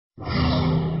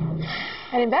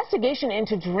An investigation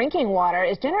into drinking water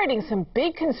is generating some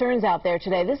big concerns out there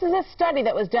today. This is a study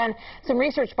that was done, some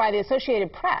research by the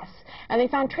Associated Press, and they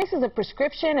found traces of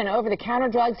prescription and over-the-counter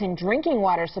drugs in drinking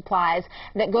water supplies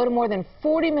that go to more than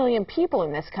 40 million people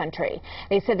in this country.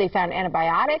 They said they found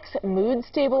antibiotics, mood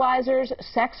stabilizers,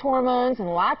 sex hormones, and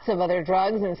lots of other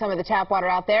drugs in some of the tap water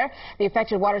out there. The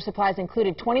affected water supplies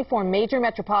included 24 major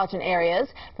metropolitan areas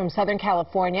from Southern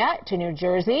California to New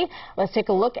Jersey. Let's take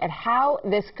a look at how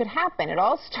this could happen. It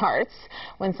all starts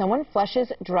when someone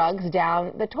flushes drugs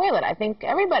down the toilet. I think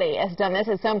everybody has done this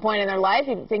at some point in their life.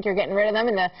 You think you're getting rid of them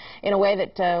in a way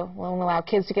that won't allow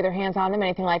kids to get their hands on them,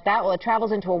 anything like that. Well, it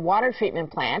travels into a water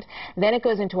treatment plant, then it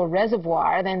goes into a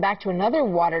reservoir, then back to another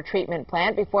water treatment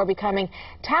plant before becoming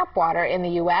tap water in the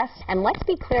U.S. And let's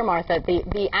be clear, Martha,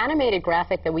 the animated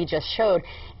graphic that we just showed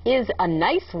is a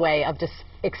nice way of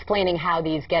explaining how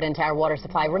these get into our water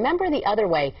supply. Remember the other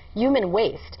way, human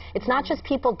waste. It's not just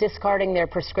people discarding their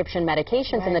prescription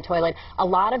medications in the toilet. A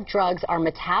lot of drugs are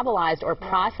metabolized or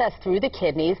processed through the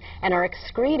kidneys and are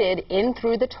excreted in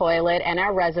through the toilet and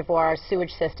our reservoir, our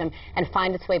sewage system, and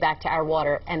find its way back to our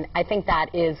water. And I think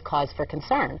that is cause for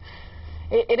concern.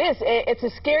 It is. It's a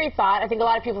scary thought. I think a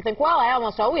lot of people think, well, I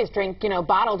almost always drink,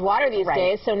 bottled water these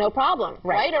days, so no problem.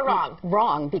 Right or wrong?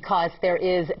 Wrong, because there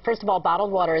is, first of all,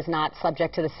 bottled water is not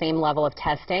subject to the same level of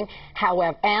testing.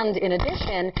 However, and in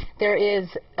addition, there is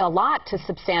a lot to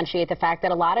substantiate the fact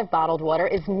that a lot of bottled water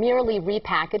is merely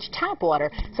repackaged tap water.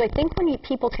 So I think when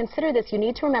people consider this, you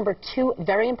need to remember two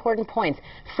very important points,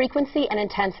 frequency and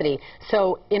intensity.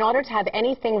 So in order to have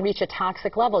anything reach a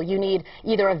toxic level, you need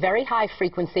either a very high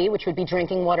frequency, which would be drinking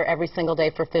water every single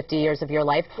day for 50 years of your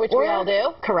life. Which we all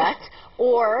do. Correct.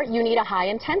 Or you need a high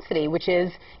intensity, which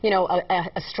is,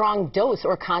 a strong dose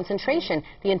or concentration.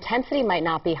 The intensity might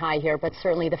not be high here, but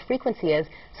certainly the frequency is.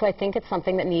 So I think it's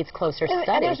something that needs closer study.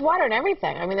 And there's water in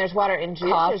everything. I mean, there's water in juice,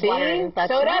 there's water in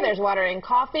soda, there's water in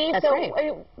coffee. That's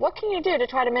right. What can you do to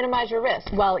try to minimize your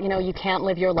risk? Well, you can't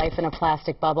live your life in a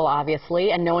plastic bubble,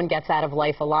 obviously, and no one gets out of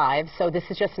life alive. So this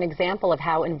is just an example of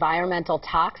how environmental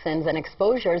toxins and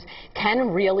exposures can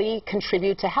really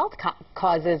contribute to health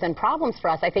causes and problems for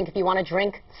us. I think if you want to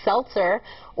drink seltzer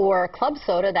or club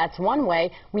soda, that's one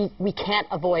way. We can't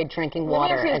avoid drinking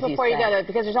water, as you said. Before you go, though,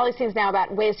 because there's all these things now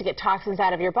about ways to get toxins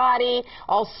out of your body,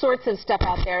 all sorts of stuff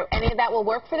out there. Any of that will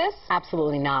work for this?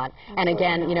 Absolutely not. And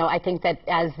again, I think that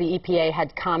as the EPA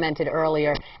had commented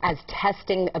earlier, as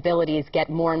testing abilities get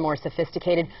more and more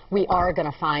sophisticated, we are going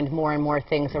to find more and more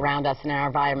things around us in our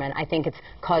environment. I think it's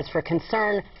cause for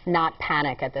concern, not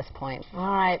panic at this point.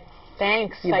 All right.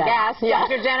 Thanks, I guess. Yeah.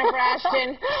 Dr. Jennifer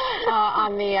Ashton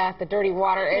on the dirty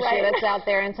water issue that's out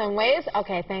there in some ways.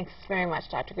 Okay, thanks very much,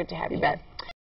 Doctor. Good to have you. You bet.